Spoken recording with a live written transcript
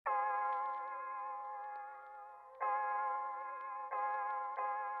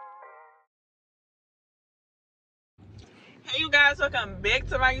Hey you guys, welcome back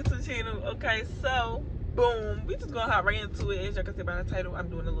to my YouTube channel. Okay, so boom, we just gonna hop right into it. As you can see by the title, I'm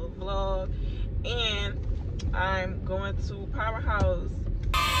doing a little vlog and I'm going to Powerhouse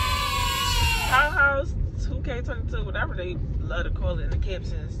 2K22, whatever they love to call it in the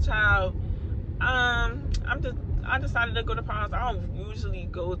captions. Child, I decided to go to Powerhouse. I don't usually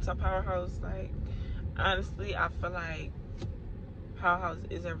go to Powerhouse. Like, honestly, I feel like Powerhouse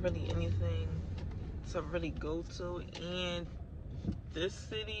isn't really anything to really go to, and this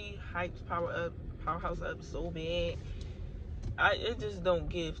city hypes Powerhouse up so bad. It just don't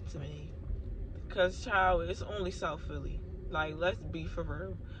give to me, cause child, it's only South Philly. Like, let's be for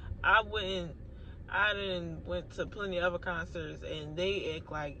real. I done went to plenty of other concerts and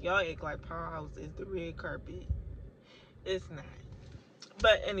y'all act like Powerhouse is the red carpet. It's not.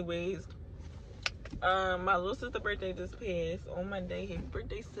 But anyways, my little sister's birthday just passed on Monday. Happy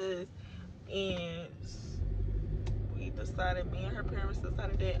birthday, sis. And we decided, me and her parents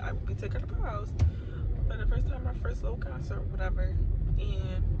decided that I would be taking her to Powerhouse for the first time, my first little concert, whatever.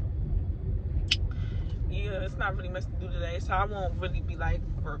 And yeah, it's not really much to do today, so I won't really be like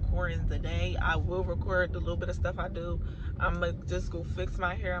recording today. I will record the little bit of stuff I do. I'm gonna just go fix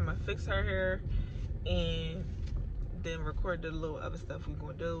my hair. I'm gonna fix her hair and then record the little other stuff we're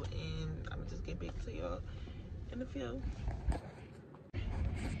gonna do, and I'm gonna just get back to y'all in a few.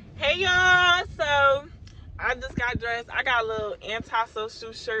 Hey y'all, so I just got dressed. I got a little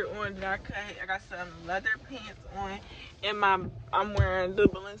anti-social shirt on that I cut. I got some leather pants on, and I'm wearing the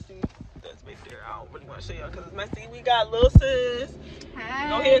Balenciaga that's back there. I don't really want to show y'all because it's messy. We got little sis. Hi.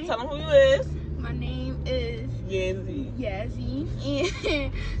 Go ahead, tell them who you is. My name is Yazzie.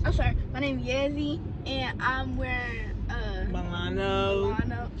 And I'm sorry, my name is Yazzie, and I'm wearing Milano.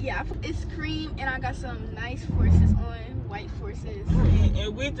 Yeah, it's cream, and I got some nice forces on, white forces.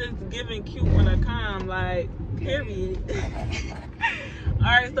 And we just giving cute on a com, like, period.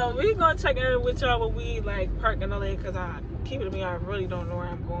 Alright, so we gonna check in with y'all when we like park and all that, because I keep it to me, I really don't know where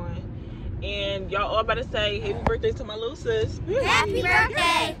I'm going. And y'all all better say happy birthday to my little sis. Happy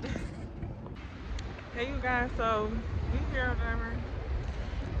birthday! Hey you guys, so we here or whatever.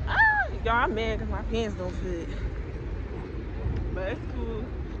 Y'all, I'm mad because my pants don't fit. But it's cool.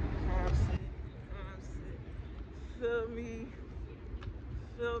 I'm sick. Feel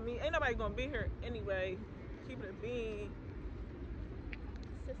me. Ain't nobody gonna be here anyway. Keep it a bean.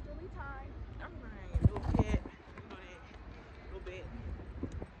 Sisterly time. Alright, little cat. You know that. Little bit.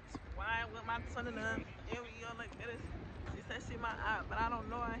 Wine with my son and them. And we all like this. She said she my aunt, but I don't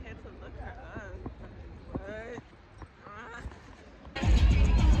know. I had to look her up. What?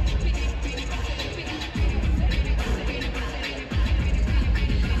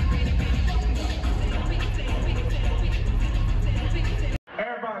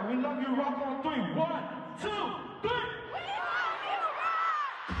 Everybody, we love you, rock on 3. 1, 2, 3. We love you, rock.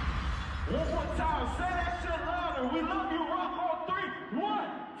 One more time, say that shit louder. We love you, rock on 3. 1,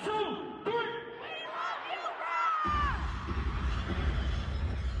 2, 3. We love you, rock.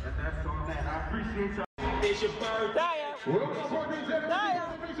 And that's on that. I appreciate y'all. It's your birthday.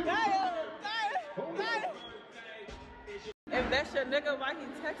 If that's your nigga, why he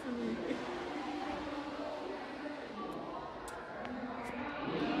texting me?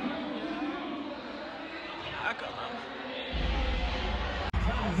 I come on.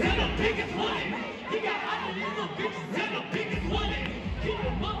 The biggest one. He got all these little bitches. The biggest one. Keep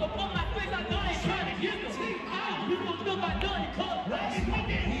your mother on my face. I know they trying to get me. You don't know I know you call it.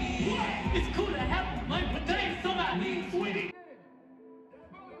 It's cool to have money, but they ain't somebody with it.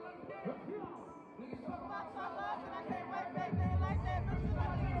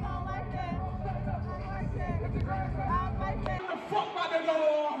 Fuck by the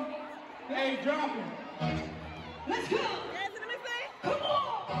door. Hey, drop him. Let's go. Come on.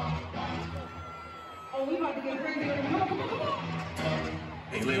 Oh, we about to get crazy. Come on.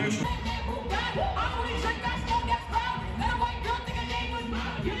 Hey, ladies. Hey!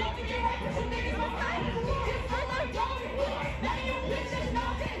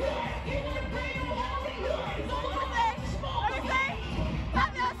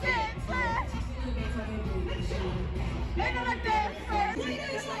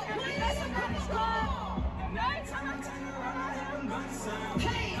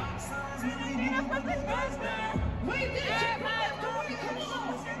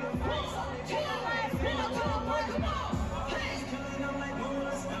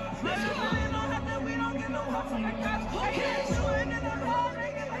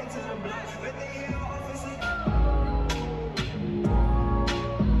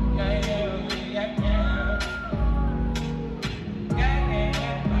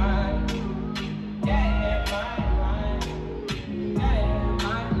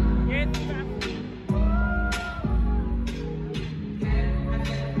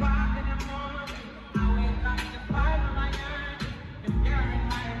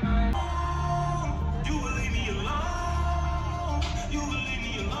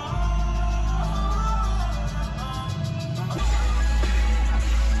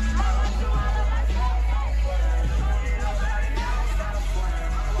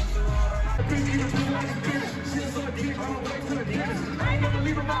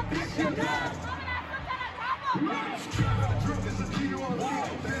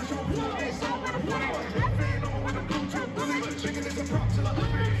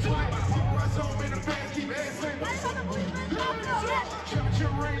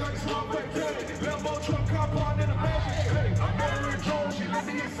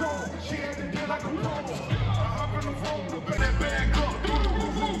 zone. She had to get like a pro. I hop in the phone, open that bag up.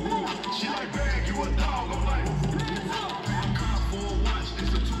 She like, bag, you a dog. I'm like, I'm cop for a watch.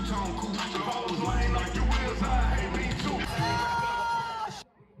 It's a two-tone coupe. If I was lame like you is, I hate me too.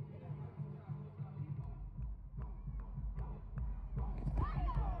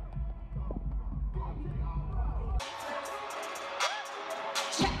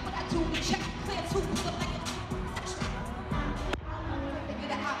 Check what I do, check clear two.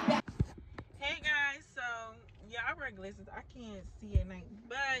 Hey guys, so yeah, I wear glasses. I can't see at night,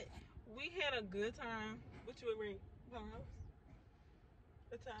 but we had a good time. What you would rate, Powerhouse?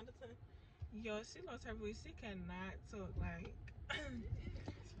 The time. Yo, she lost her voice. She cannot talk like.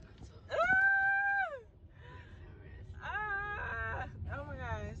 Oh my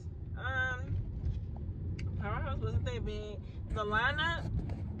gosh. Powerhouse wasn't that bad. The lineup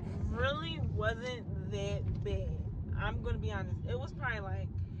really wasn't that bad. I'm gonna be honest. It was probably like,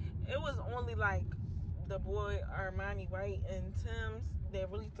 it was only like the boy Armani White and Tim's that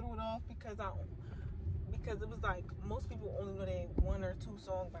really threw it off because it was like most people only know that one or two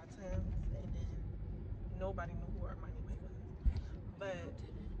songs by Tim's and then nobody knew who Armani White was. But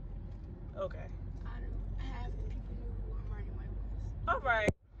okay. I don't have the people knew who Armani White was. All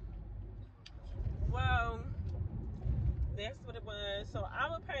right. Well, that's what it was. So I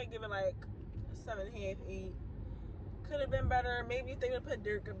would probably give it like 7.5, 8. Could have been better. Maybe if they would put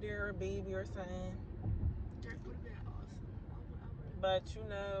Dirk up there or Baby or something. Dirk would have been awesome. But you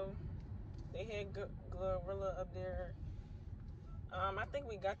know, they had Gorilla up there. I think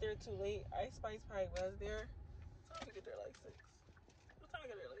we got there too late. Ice Spice probably was there. What time we get there? Like 6. What time we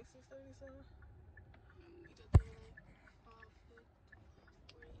get there? Like 6:37. We got there like 5:40.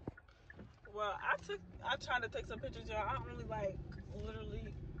 Well, I tried to take some pictures, y'all. I only like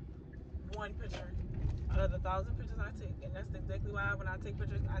literally one picture out of the 1,000 pictures I take, and that's exactly why when I take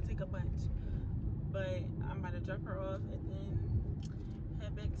pictures, I take a bunch. But I'm about to drop her off and then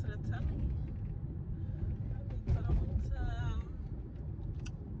head back to the telly. Head back to the hotel.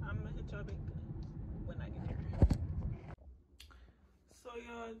 I'm gonna hit y'all back when I get there. So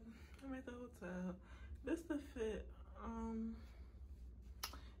y'all, I'm at the hotel. This the fit.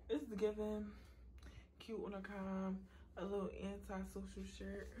 It's giving cute on a calm, a little anti-social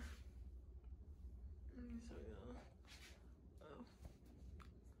shirt. Let me show y'all. Oh.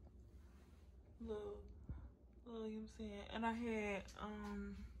 Little, you know what I'm saying? And I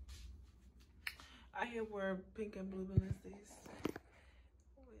had wore pink and blue ballistas with this.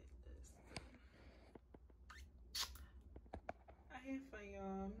 I had fun,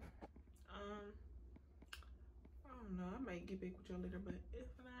 y'all. I don't know, I might get back with y'all later, but if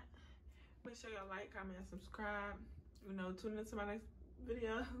not, make sure y'all like, comment, and subscribe. You know, tune into my next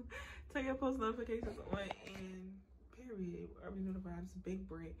video. Turn your post notifications on, and period. Already know the vibes. Big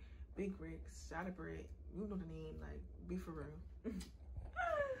bread, big bricks, shot of bread. You know the name, like, be for real.